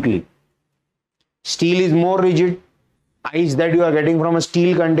melts quickly. Steel is more rigid. Ice that you are getting from a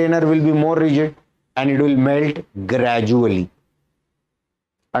steel container will be more rigid and it will melt gradually.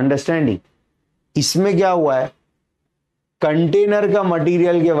 Understanding? इसमें क्या हुआ है, container का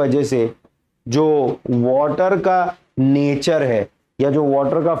material के वजह से जो water का नेचर है या जो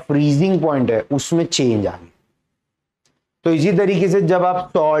वाटर का फ्रीजिंग पॉइंट है उसमें चेंज आ गई। तो इसी तरीके से जब आप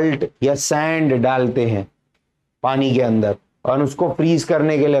सॉल्ट या सैंड डालते हैं पानी के अंदर और उसको फ्रीज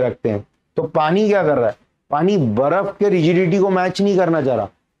करने के लिए रखते हैं, तो पानी क्या कर रहा है, पानी बर्फ के रिजिडिटी को मैच नहीं करना चाह रहा,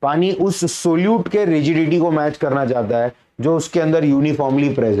 पानी उस सोल्यूट के रिजिडिटी को मैच करना चाहता है जो उसके अंदर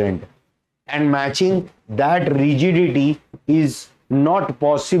यूनिफॉर्मली प्रेजेंट है, and matching that rigidity is not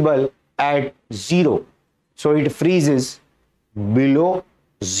possible at zero, so it freezes below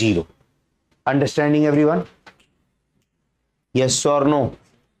zero. Understanding everyone? Yes और नो?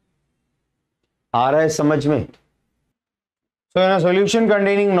 आ रहा है समझ में? So in a solution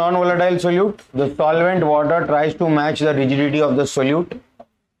containing non-volatile solute, the solvent water tries to match the rigidity of the solute,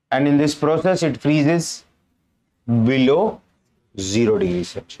 and in this process it freezes below 0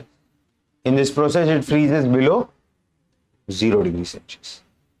 degrees Celsius. In this process it freezes below 0 degrees Celsius.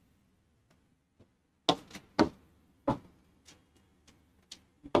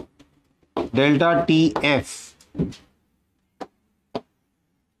 Delta TF.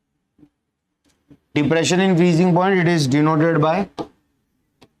 Depression in freezing point, it is denoted by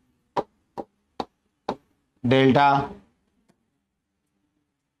delta.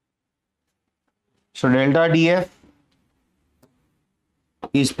 So delta dF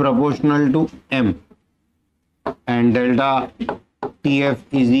is proportional to m, and delta TF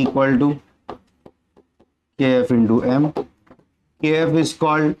is equal to Kf into m. Kf is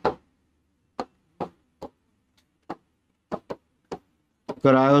called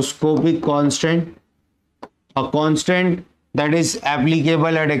cryoscopic constant, a constant that is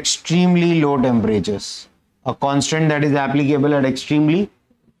applicable at extremely low temperatures. A constant that is applicable at extremely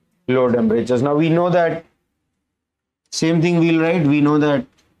low temperatures. Now we know that, same thing we'll write, we know that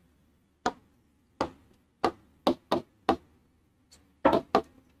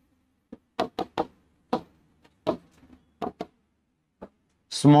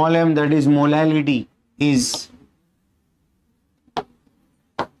small m, that is molality, is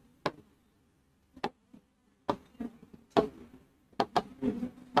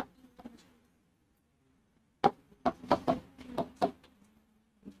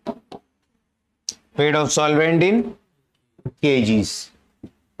weight of solvent in kgs.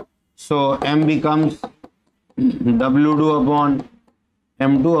 So m becomes W2 upon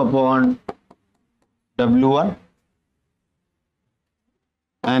M2 upon W1,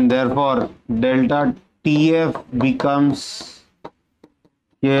 and therefore delta TF becomes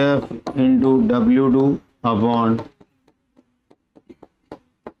Kf into W2 upon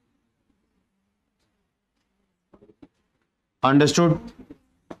understood.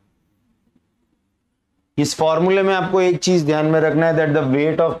 इस फॉर्मूले में आपको एक चीज ध्यान में रखना है, that the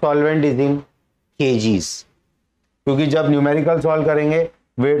weight of solvent is in KGs, क्योंकि जब न्यूमेरिकल सॉल्व करेंगे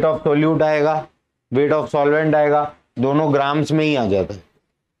वेट ऑफ सोल्यूट आएगा, वेट ऑफ सॉल्वेंट आएगा, दोनों ग्राम्स में ही आ जाता है,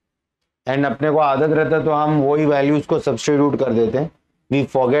 एंड अपने को आदत रहता है तो हम वही वैल्यूज को सब्स्टिट्यूट कर देते हैं। We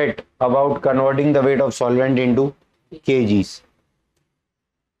forget about converting the weight of solvent into KGs.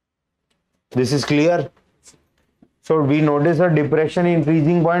 This is clear? So we notice a depression in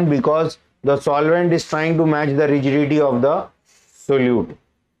freezing point because the solvent is trying to match the rigidity of the solute.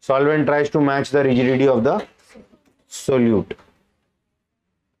 Solvent tries to match the rigidity of the solute.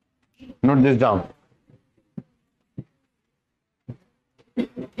 Note this down.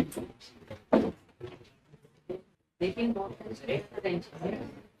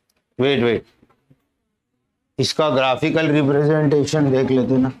 Wait. इसका graphical representation देख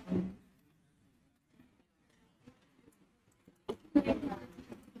लेते ना।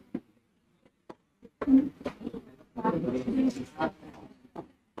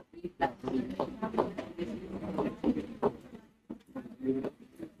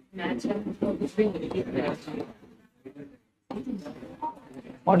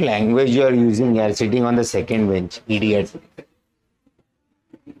 What language you are using? You are sitting on the second bench, idiot.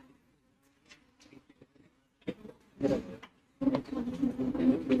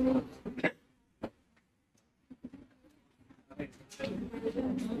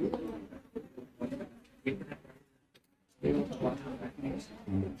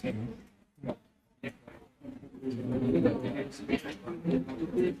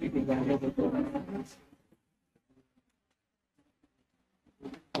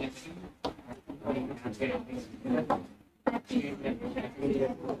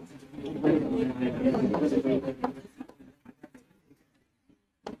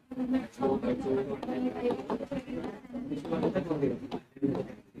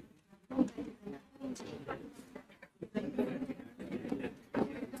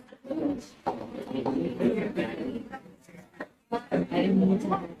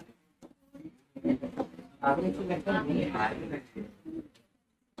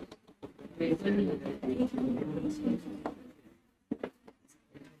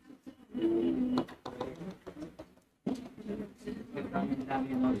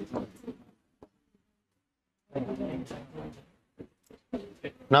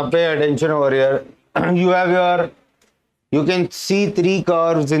 Now pay attention over here. You can see three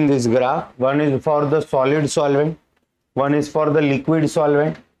curves in this graph. One is for the solid solvent, one is for the liquid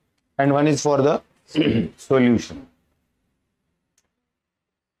solvent, and one is for the solution.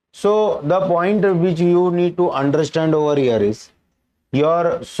 So the point which you need to understand over here is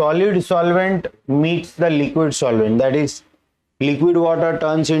your solid solvent meets the liquid solvent, that is liquid water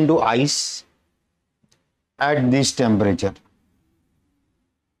turns into ice at this temperature.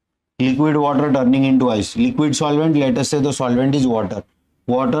 Liquid water turning into ice. Liquid solvent, let us say the solvent is water.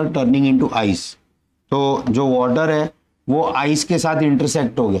 Water turning into ice. तो जो water है वो ice के साथ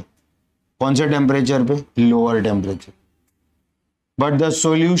intersect हो गया. कौन से temperature पे? Lower temperature. But the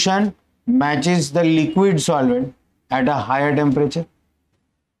solution matches the liquid solvent at a higher temperature.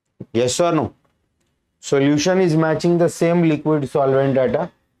 Yes or no? Solution is matching the same liquid solvent at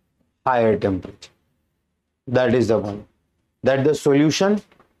a higher temperature. That is the point. That the solution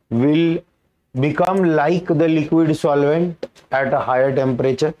will become like the liquid solvent at a higher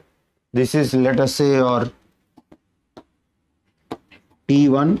temperature. This is, let us say, your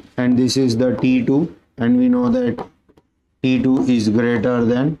T1 and this is the T2, and we know that T2 is greater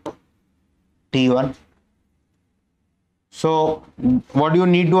than T1. So what you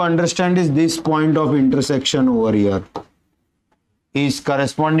need to understand is this point of intersection over here is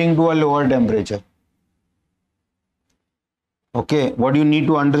corresponding to a lower temperature. Okay, what you need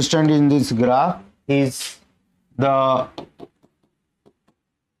to understand in this graph is the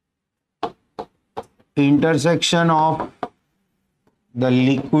intersection of the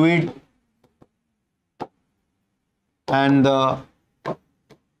liquid and the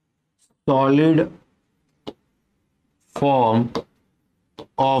solid form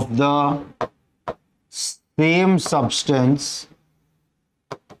of the same substance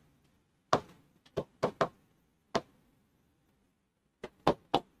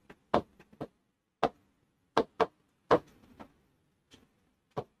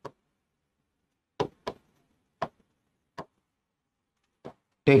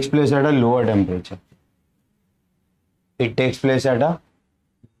takes place at a lower temperature. It takes place at a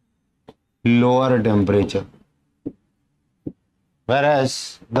lower temperature.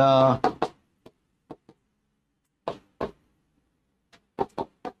 Whereas the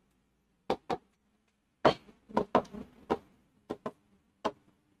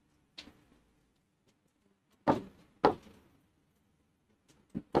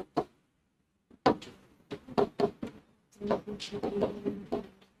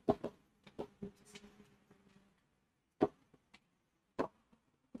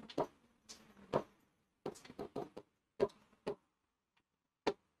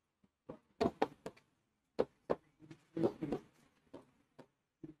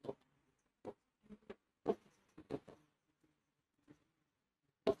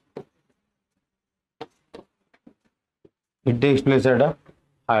it takes place at a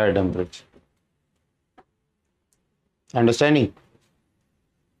higher temperature. Understanding?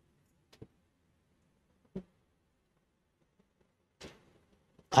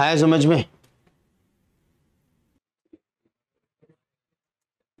 आया समझ में?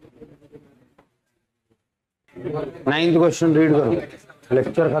 Ninth question read करो.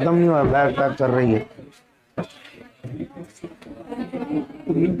 Lecture खत्म नहीं हुआ, bag pack कर रही है.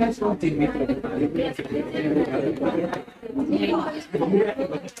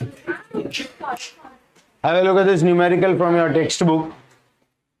 Have a look at this numerical from your textbook.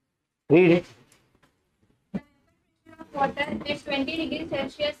 Read it. Water at 20 degrees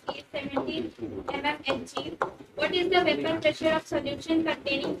Celsius is 70 mmHg. What is the vapor pressure of solution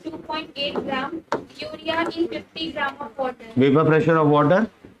containing 2.8 gram urea in 50 gram of water? Vapor pressure of water?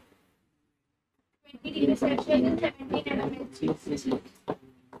 20 degrees Celsius is 17 mmHg.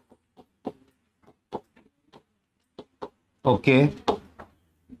 Okay.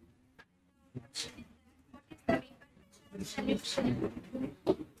 Solution.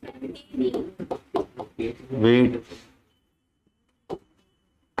 Wait.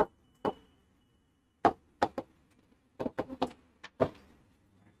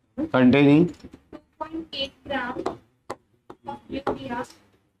 Containing 2.8 gram of urea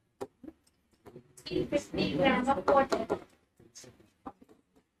in 50 gram of water.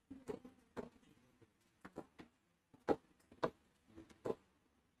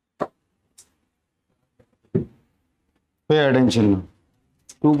 Pay attention now.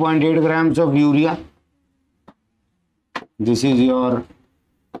 2.8 grams of urea. This is your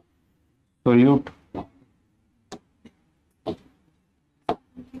solute.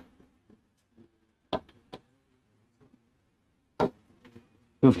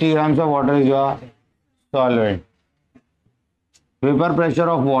 50 grams of water is your solvent. Vapor pressure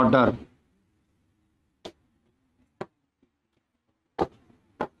of water.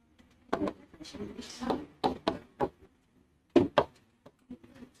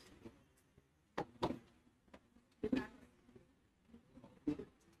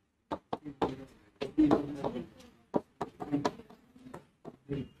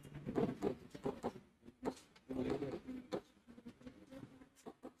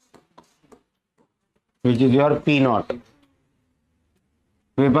 Which is your P naught.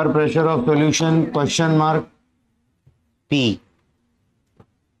 Vapor pressure of solution question mark P.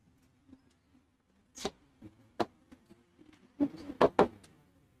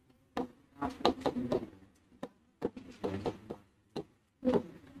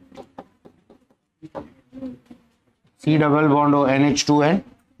 C double bond O NH2 and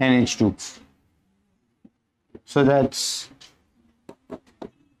NH2. So that's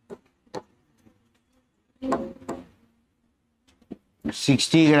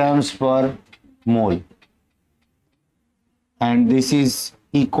 60 grams per mole, and this is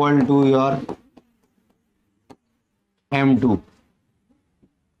equal to your M2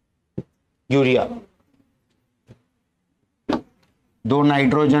 urea. दो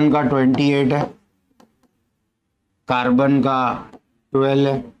nitrogen का 28 है, carbon का 12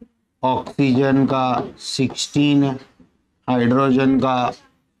 है, oxygen का 16 है, hydrogen का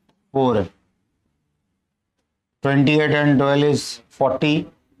 4 है. 28 and 12 is 40,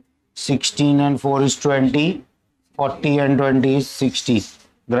 16 and 4 is 20, 40 and 20 is 60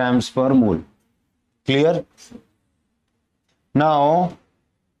 grams per mole. Clear? Now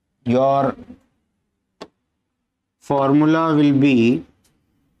your formula will be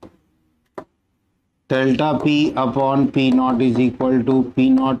delta P upon P naught is equal to P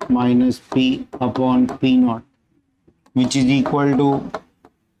naught minus P upon P naught, which is equal to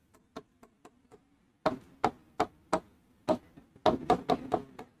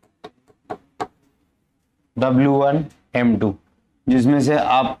W1 M2, जिसमें से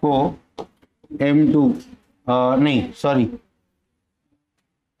आपको M2 नहीं sorry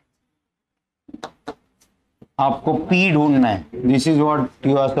आपको P ढूंढना है. This is what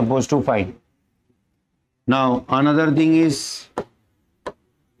you are suppose to find. Now another thing is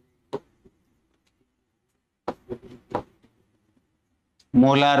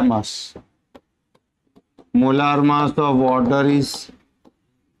molar mass. Molar mass of water is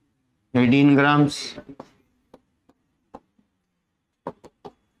 18 grams.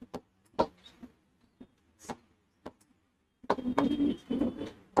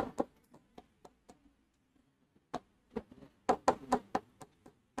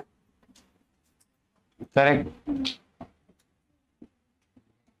 Correct.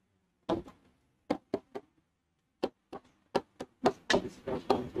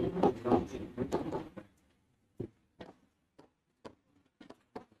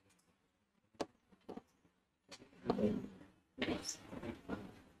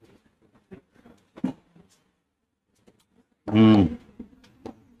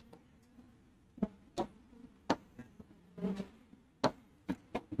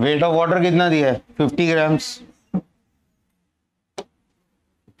 Weight of water कितना दिया है? 50 grams,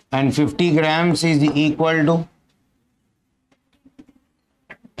 and 50 grams is equal to,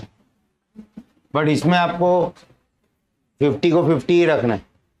 but इसमें आपको 50 को 50 ही रखना है.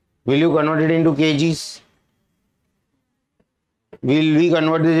 Will you convert it into kgs? Will we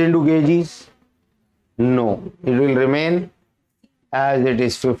convert this into kgs? No, it will remain as it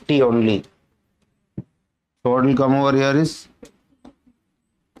is 50 only. So what will come over here is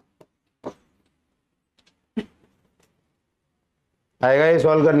आएगा ये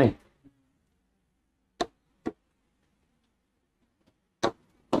solve करने.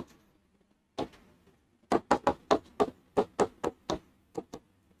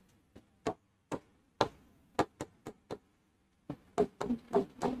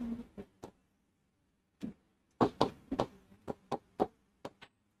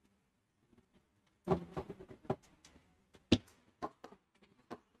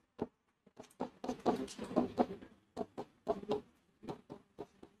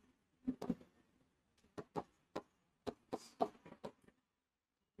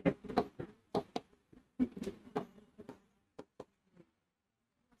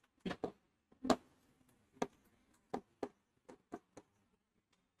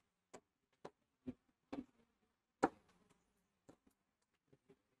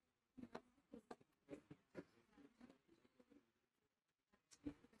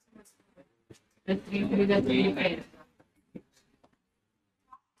 The 3 with the 3 pairs.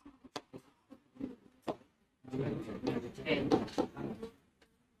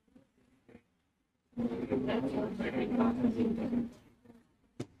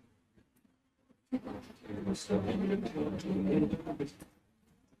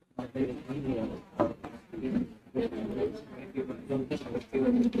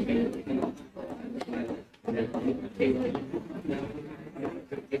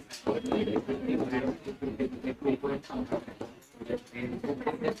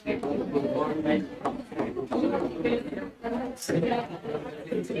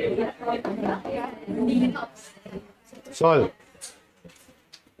 Solve.